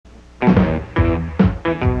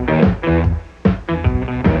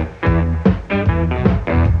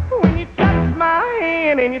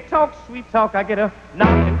sweet talk, I get a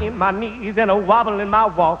knocking in my knees and a wobble in my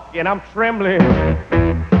walk, and I'm trembling,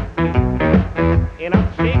 and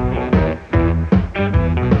I'm shaking.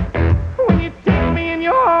 When you take me in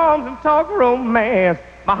your arms and talk romance,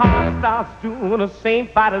 my heart starts doing a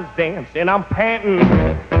St. Vitus dance, and I'm panting,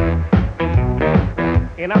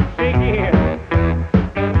 and I'm shaking.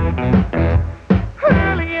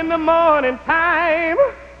 Early in the morning time,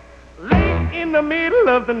 late in the middle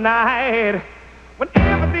of the night,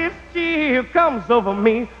 whenever this chill comes over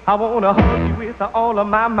me, I want to hug you with all of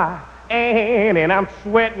my might, and I'm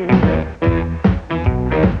sweating,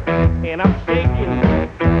 and I'm shaking.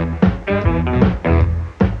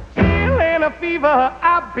 A fever,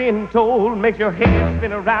 I've been told, makes your head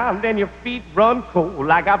spin around and your feet run cold.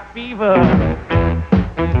 I got fever,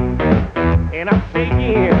 and I'm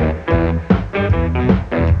shaking.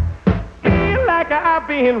 Feel like I've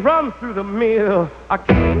been run through the mill. I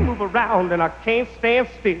can't move around and I can't stand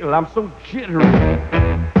still. I'm so jittery,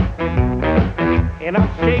 and I'm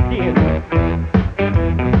shaking.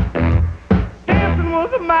 Samson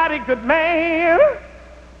was a mighty good man,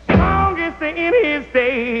 strongest in his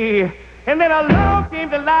day. And then along came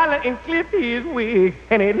Delilah and clipped his wig,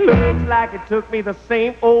 and it looks like it took me the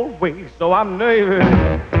same old way. So I'm nervous,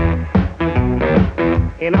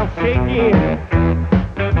 and I'm shaking.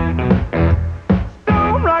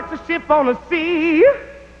 Storm rocks the ship on the sea,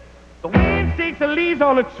 the wind shakes the leaves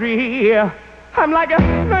on the tree. I'm like a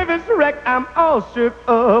nervous wreck, I'm all shook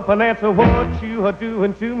up, and that's what you are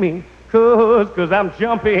doing to me. Cause I'm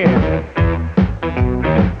jumping,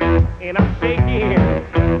 and I'm shaking,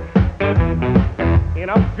 and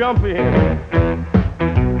I'm jumping,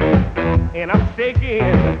 and I'm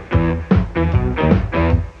shaking.